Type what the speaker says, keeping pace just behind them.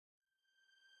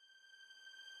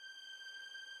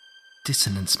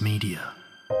Dissonance Media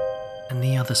and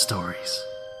the Other Stories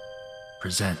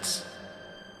presents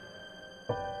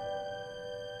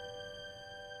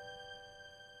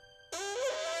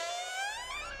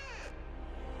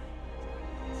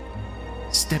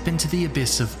Step into the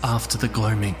abyss of After the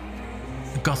Gloaming,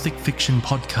 a gothic fiction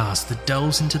podcast that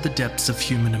delves into the depths of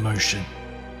human emotion.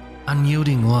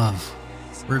 Unyielding love,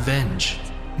 revenge,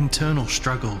 internal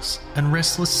struggles, and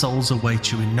restless souls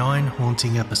await you in 9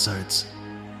 haunting episodes,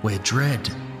 where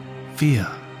dread, fear,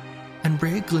 and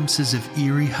rare glimpses of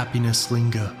eerie happiness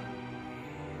linger.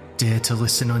 Dare to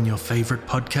listen on your favourite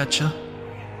podcatcher?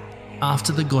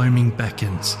 After the Gloaming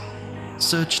beckons.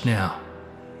 Search now,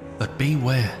 but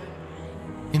beware.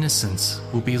 Innocence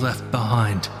will be left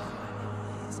behind.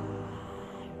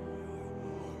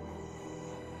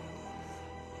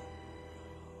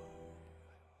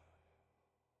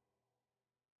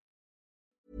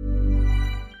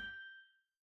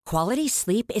 Quality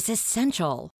sleep is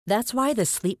essential. That's why the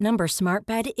Sleep Number Smart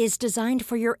Bed is designed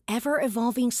for your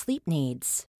ever-evolving sleep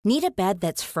needs. Need a bed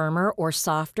that's firmer or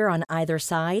softer on either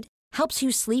side? Helps you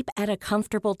sleep at a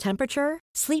comfortable temperature?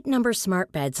 Sleep Number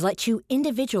Smart Beds let you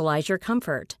individualize your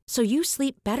comfort, so you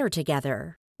sleep better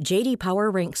together. J.D. Power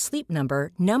ranks Sleep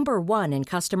Number number 1 in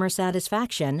customer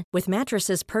satisfaction with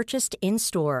mattresses purchased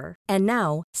in-store. And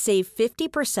now, save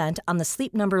 50% on the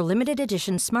Sleep Number Limited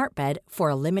Edition Smart Bed for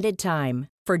a limited time.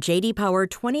 For J.D. Power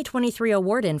 2023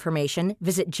 award information,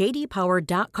 visit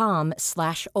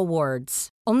jdpower.com/awards.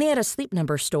 Only at a Sleep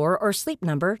Number store or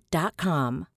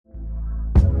sleepnumber.com.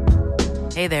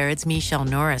 Hey there, it's Michelle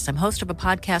Norris. I'm host of a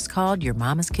podcast called Your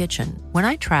Mama's Kitchen. When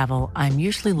I travel, I'm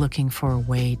usually looking for a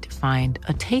way to find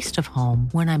a taste of home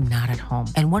when I'm not at home.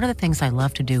 And one of the things I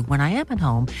love to do when I am at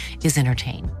home is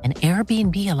entertain. And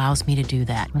Airbnb allows me to do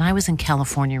that. When I was in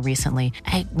California recently,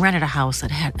 I rented a house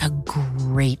that had a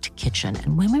great kitchen.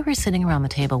 And when we were sitting around the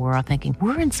table, we were all thinking,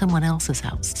 we're in someone else's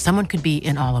house. Someone could be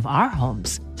in all of our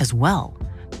homes as well.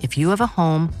 If you have a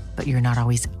home, but you're not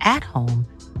always at home,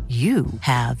 you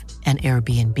have an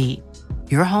Airbnb.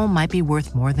 Your home might be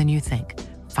worth more than you think.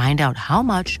 Find out how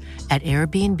much at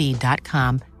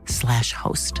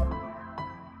airbnb.com/host.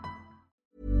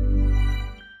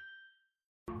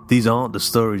 These aren't the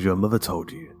stories your mother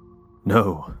told you.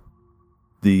 No,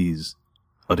 these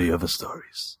are the other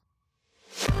stories.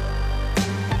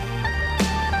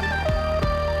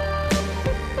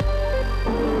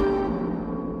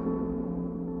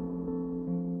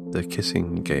 The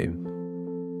Kissing Game.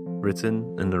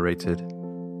 Written and narrated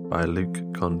by Luke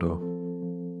Condor.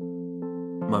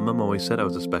 My mum always said I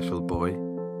was a special boy,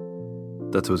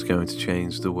 that I was going to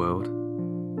change the world,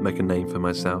 make a name for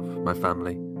myself, my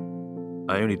family.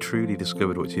 I only truly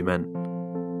discovered what she meant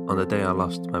on the day I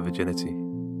lost my virginity.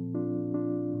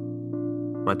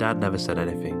 My dad never said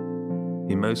anything.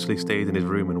 He mostly stayed in his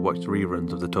room and watched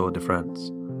reruns of the Tour de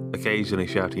France, occasionally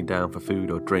shouting down for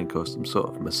food or drink or some sort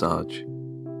of massage.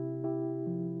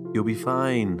 "You'll be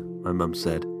fine," my mum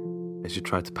said, as she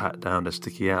tried to pat down the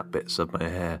sticky out bits of my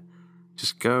hair.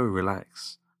 "Just go,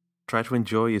 relax. Try to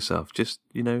enjoy yourself. Just,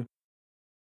 be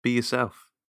yourself."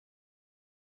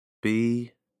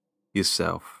 Be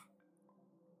yourself.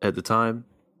 At the time,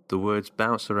 the words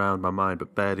bounced around my mind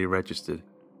but barely registered.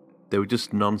 They were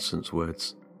just nonsense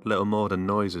words, little more than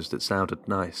noises that sounded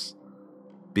nice.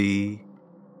 Be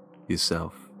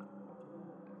yourself.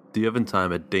 The oven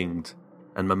timer dinged,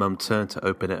 and my mum turned to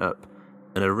open it up.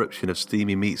 An eruption of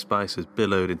steamy meat spices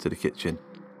billowed into the kitchen.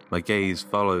 My gaze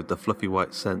followed the fluffy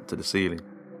white scent to the ceiling,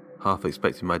 half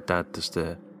expecting my dad to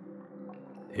stir.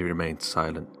 He remained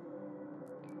silent.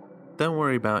 "Don't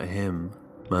worry about him,"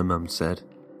 my mum said.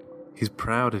 "He's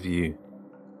proud of you."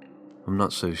 "I'm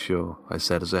not so sure," I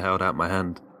said as I held out my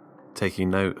hand, taking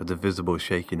note of the visible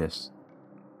shakiness.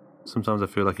 "Sometimes I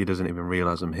feel like he doesn't even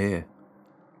realise I'm here."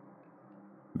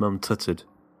 Mum tutted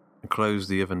and closed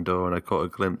the oven door, and I caught a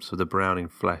glimpse of the browning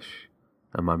flesh,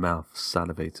 and my mouth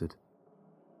salivated.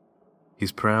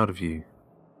 "He's proud of you.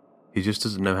 He just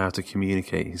doesn't know how to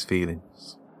communicate his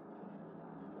feelings."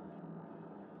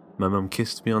 My mum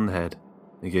kissed me on the head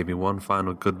and gave me one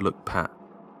final good look pat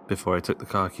before I took the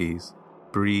car keys,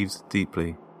 breathed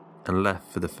deeply, and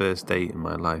left for the first date in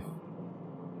my life.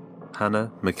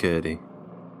 Hannah McCurdy.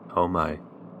 Oh my.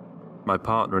 My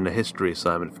partner in a history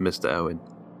assignment for Mr. Owen.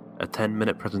 A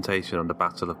 10-minute presentation on the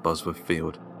Battle of Bosworth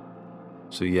Field.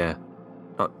 So yeah,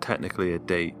 not technically a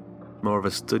date, more of a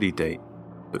study date,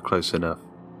 but close enough.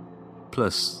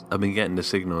 Plus, I've been getting the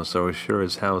signal, so I was sure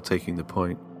as hell taking the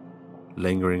point.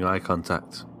 Lingering eye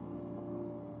contact.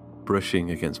 Brushing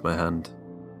against my hand.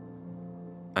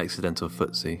 Accidental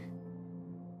footsie.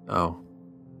 Oh,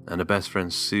 and her best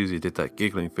friend Susie did that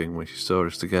giggling thing when she saw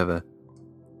us together.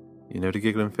 You know the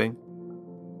giggling thing?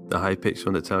 The high-pitched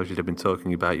one that tells you they've been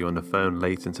talking about you on the phone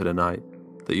late into the night,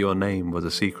 that your name was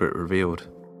a secret revealed.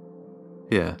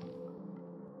 Yeah.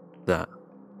 That.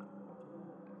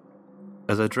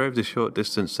 As I drove the short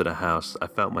distance to the house, I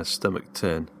felt my stomach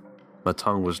turn. My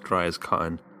tongue was dry as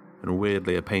cotton, and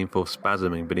weirdly a painful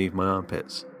spasming beneath my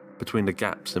armpits, between the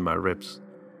gaps in my ribs.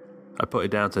 I put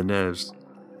it down to nerves,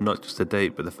 not just the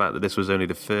date, but the fact that this was only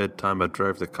the third time I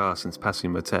drove the car since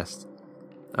passing my test.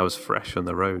 I was fresh on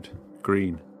the road,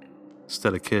 green,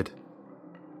 still a kid.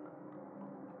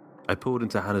 I pulled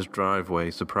into Hannah's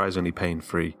driveway, surprisingly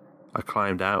pain-free. I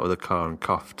climbed out of the car and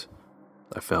coughed.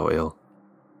 I felt ill.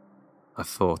 I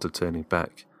thought of turning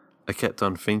back. I kept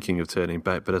on thinking of turning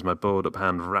back, but as my balled-up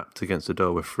hand rapped against the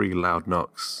door with 3 loud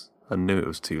knocks, I knew it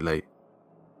was too late.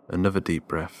 Another deep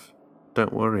breath.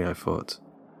 Don't worry, I thought.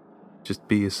 Just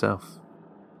be yourself.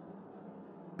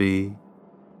 Be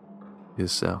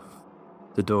yourself.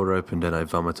 The door opened and I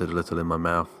vomited a little in my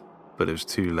mouth, but it was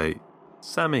too late.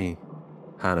 "Sammy,"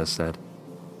 Hannah said,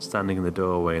 standing in the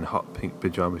doorway in hot pink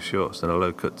pyjama shorts and a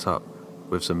low-cut top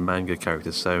with some manga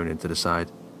characters sewn into the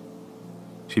side.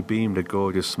 She beamed a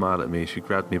gorgeous smile at me as she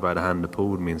grabbed me by the hand and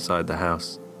pulled me inside the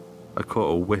house. I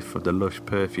caught a whiff of the lush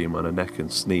perfume on her neck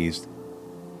and sneezed.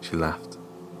 She laughed.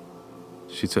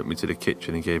 She took me to the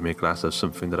kitchen and gave me a glass of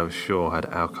something that I was sure had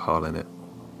alcohol in it.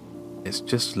 "It's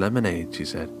just lemonade," she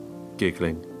said,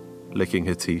 giggling, licking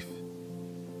her teeth.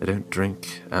 "I don't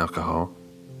drink alcohol."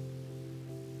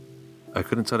 I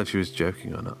couldn't tell if she was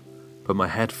joking or not, but my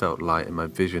head felt light and my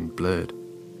vision blurred.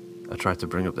 I tried to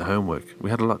bring up the homework. We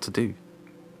had a lot to do.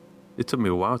 It took me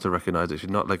a while to recognise that she'd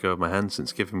not let go of my hand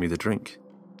since giving me the drink.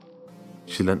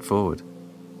 She leant forward,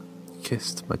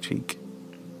 kissed my cheek.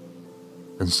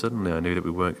 And suddenly I knew that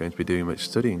we weren't going to be doing much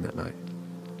studying that night.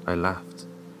 I laughed,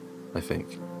 I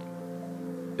think.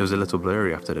 It was a little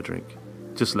blurry after the drink.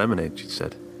 "Just lemonade," she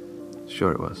said.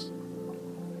 Sure it was.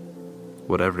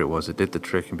 Whatever it was, it did the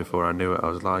trick, and before I knew it, I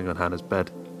was lying on Hannah's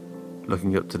bed,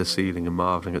 looking up to the ceiling and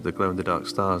marvelling at the glow-in-the-dark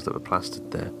stars that were plastered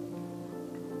there.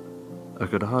 I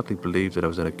could hardly believe that I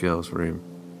was in a girl's room.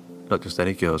 Not just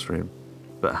any girl's room,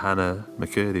 but Hannah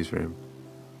McCurdy's room.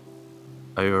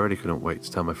 I already couldn't wait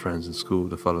to tell my friends in school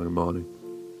the following morning.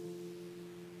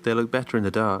 "They look better in the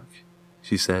dark,"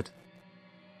 she said.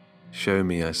 "Show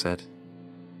me," I said.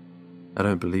 "I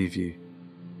don't believe you."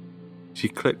 She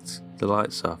clicked the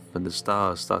lights off and the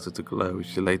stars started to glow as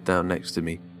she laid down next to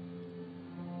me.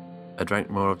 I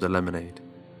drank more of the lemonade,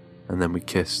 and then we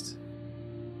kissed,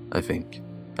 I think.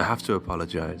 I have to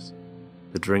apologise.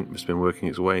 The drink must have been working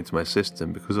its way into my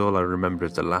system because all I remember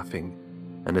is the laughing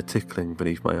and the tickling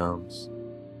beneath my arms.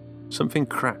 Something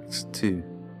cracked too.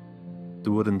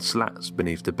 The wooden slats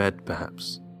beneath the bed,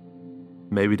 perhaps.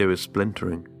 Maybe they were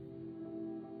splintering.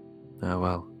 Ah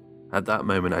well, at that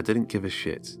moment I didn't give a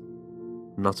shit.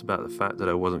 Not about the fact that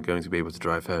I wasn't going to be able to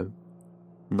drive home.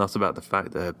 Not about the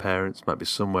fact that her parents might be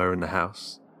somewhere in the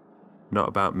house. Not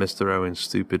about Mr. Owen's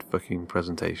stupid fucking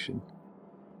presentation.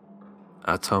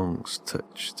 Our tongues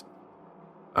touched.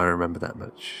 I remember that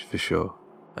much, for sure.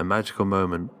 A magical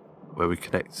moment where we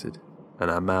connected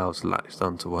and our mouths latched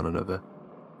onto one another,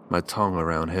 my tongue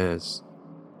around hers.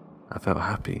 I felt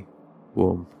happy,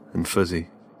 warm and fuzzy.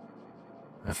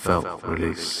 I felt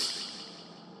release.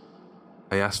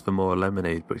 I asked for more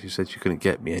lemonade, but she said she couldn't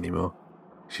get me anymore.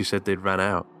 She said they'd ran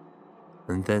out,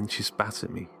 and then she spat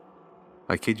at me.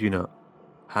 I kid you not,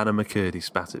 Hannah McCurdy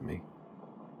spat at me.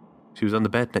 She was on the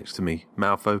bed next to me,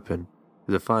 mouth open,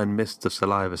 as a fine mist of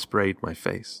saliva sprayed my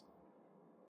face.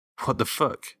 "What the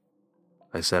fuck?"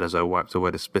 I said as I wiped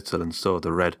away the spittle and saw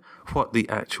the red. "What the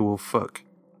actual fuck?"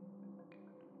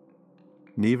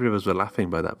 Neither of us were laughing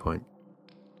by that point.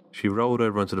 She rolled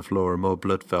over onto the floor and more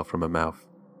blood fell from her mouth.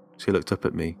 She looked up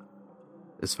at me.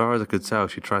 As far as I could tell,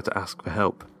 she tried to ask for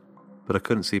help, but I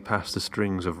couldn't see past the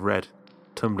strings of red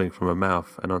tumbling from her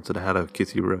mouth and onto the Hello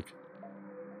Kitty rug.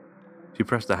 She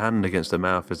pressed a hand against her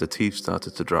mouth as the teeth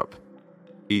started to drop,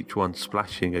 each one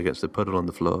splashing against the puddle on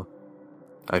the floor.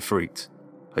 I freaked.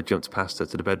 I jumped past her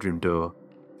to the bedroom door,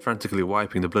 frantically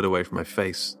wiping the blood away from my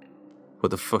face. "What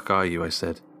the fuck are you?" I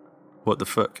said. "What the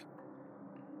fuck?"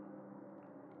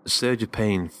 A surge of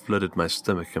pain flooded my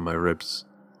stomach and my ribs.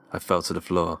 I fell to the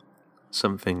floor.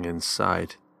 Something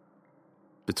inside.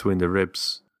 Between the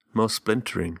ribs, more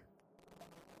splintering.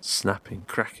 Snapping,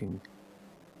 cracking.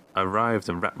 I writhed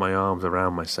and wrapped my arms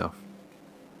around myself,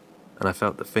 and I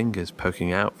felt the fingers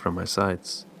poking out from my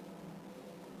sides.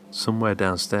 Somewhere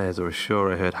downstairs I was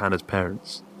sure I heard Hannah's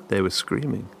parents. They were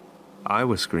screaming. I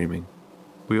was screaming.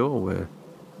 We all were.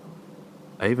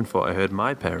 I even thought I heard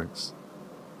my parents.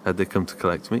 Had they come to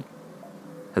collect me?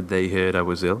 Had they heard I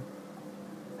was ill?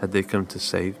 Had they come to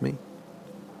save me?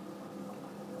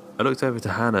 I looked over to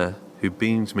Hannah, who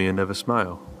beamed me another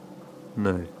smile.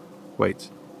 No, wait.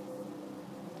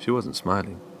 She wasn't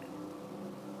smiling.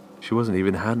 She wasn't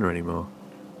even Hannah anymore.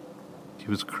 She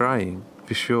was crying,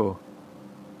 for sure,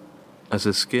 as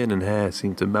her skin and hair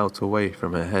seemed to melt away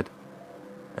from her head,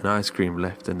 and ice cream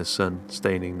left in the sun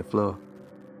staining the floor.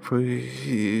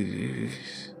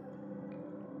 Please,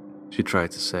 she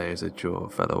tried to say as her jaw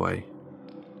fell away.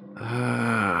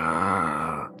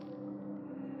 I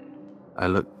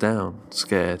looked down,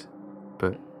 scared,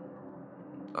 but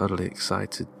utterly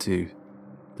excited too.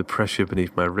 The pressure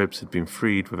beneath my ribs had been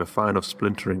freed with a final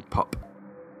splintering pop.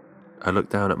 I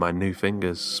looked down at my new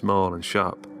fingers, small and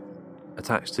sharp,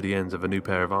 attached to the ends of a new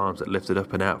pair of arms that lifted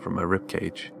up and out from my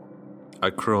ribcage. I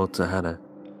crawled to Hannah,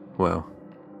 well,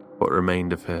 what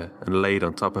remained of her, and laid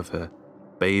on top of her,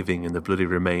 bathing in the bloody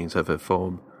remains of her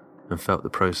form, and felt the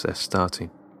process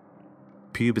starting.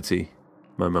 Puberty,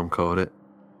 my mum called it.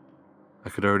 I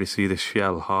could already see the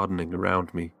shell hardening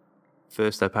around me.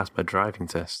 First I passed my driving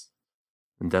test,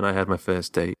 and then I had my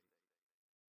first date.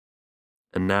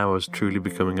 And now I was truly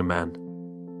becoming a man.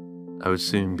 I would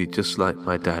soon be just like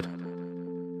my dad.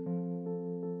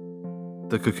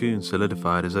 The cocoon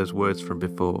solidified as those words from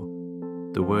before.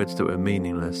 The words that were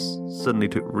meaningless suddenly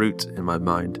took root in my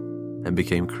mind and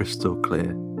became crystal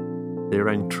clear. They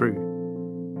rang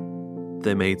true.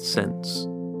 They made sense.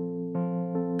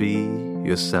 Be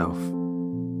yourself.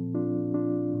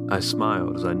 I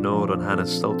smiled as I gnawed on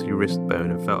Hannah's salty wrist bone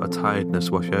and felt a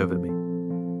tiredness wash over me,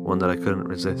 one that I couldn't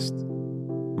resist.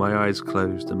 My eyes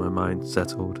closed and my mind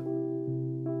settled.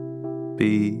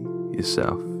 Be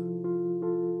yourself.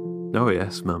 Oh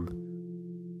yes, Mum.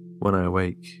 When I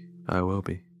awake, I will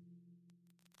be.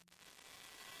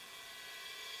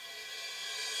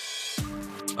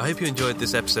 I hope you enjoyed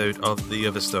this episode of The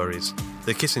Other Stories.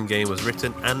 The Kissing Game was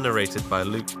written and narrated by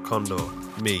Luke Condor,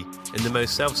 me, in the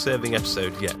most self-serving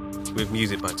episode yet, with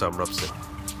music by Tom Robson.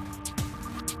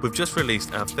 We've just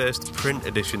released our first print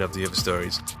edition of The Other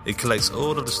Stories. It collects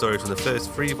all of the stories from the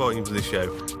first 3 volumes of the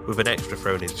show, with an extra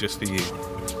thrown in just for you.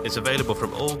 It's available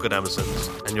from all good Amazons,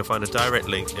 and you'll find a direct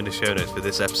link in the show notes for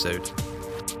this episode.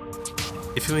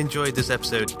 If you enjoyed this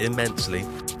episode immensely,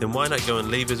 then why not go and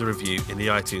leave us a review in the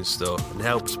iTunes store and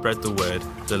help spread the word,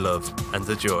 the love, and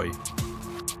the joy.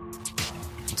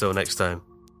 Until next time.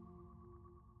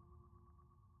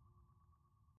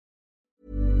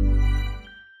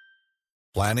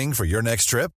 Planning for your next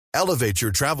trip? Elevate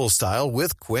your travel style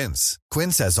with Quince.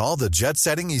 Quince has all the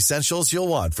jet-setting essentials you'll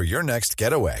want for your next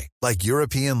getaway, like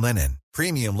European linen,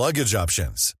 premium luggage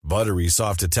options, buttery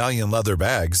soft Italian leather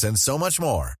bags, and so much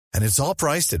more. And it's all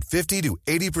priced at 50 to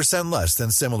 80% less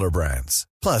than similar brands.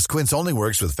 Plus, Quince only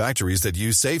works with factories that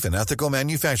use safe and ethical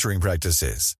manufacturing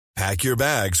practices. Pack your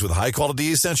bags with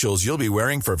high-quality essentials you'll be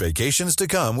wearing for vacations to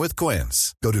come with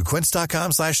Quince. Go to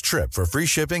quince.com/trip for free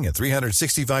shipping and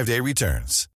 365-day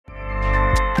returns.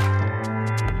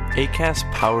 Acast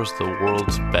powers the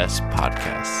world's best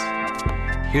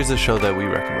podcasts. Here's a show that we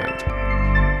recommend.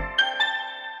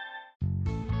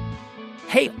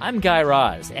 Hey, I'm Guy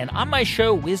Raz, and on my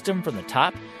show, Wisdom from the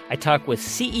Top, I talk with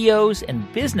CEOs and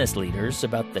business leaders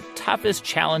about the toughest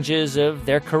challenges of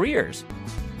their careers.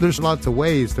 There's lots of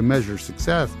ways to measure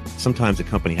success. Sometimes a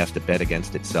company has to bet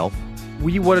against itself.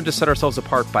 We wanted to set ourselves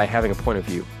apart by having a point of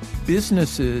view.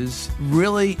 Businesses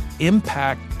really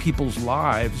impact people's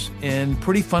lives in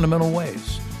pretty fundamental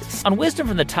ways. On Wisdom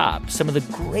from the Top, some of the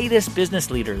greatest business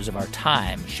leaders of our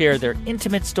time share their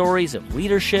intimate stories of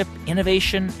leadership,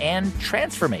 innovation, and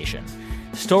transformation.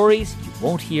 Stories you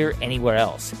won't hear anywhere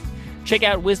else. Check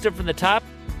out Wisdom from the Top,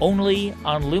 only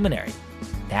on Luminary.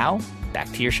 Now,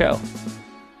 back to your show.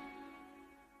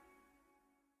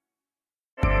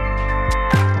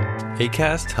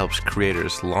 Acast helps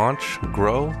creators launch,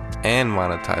 grow, and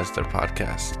monetize their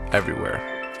podcasts everywhere.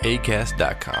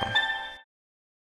 Acast.com.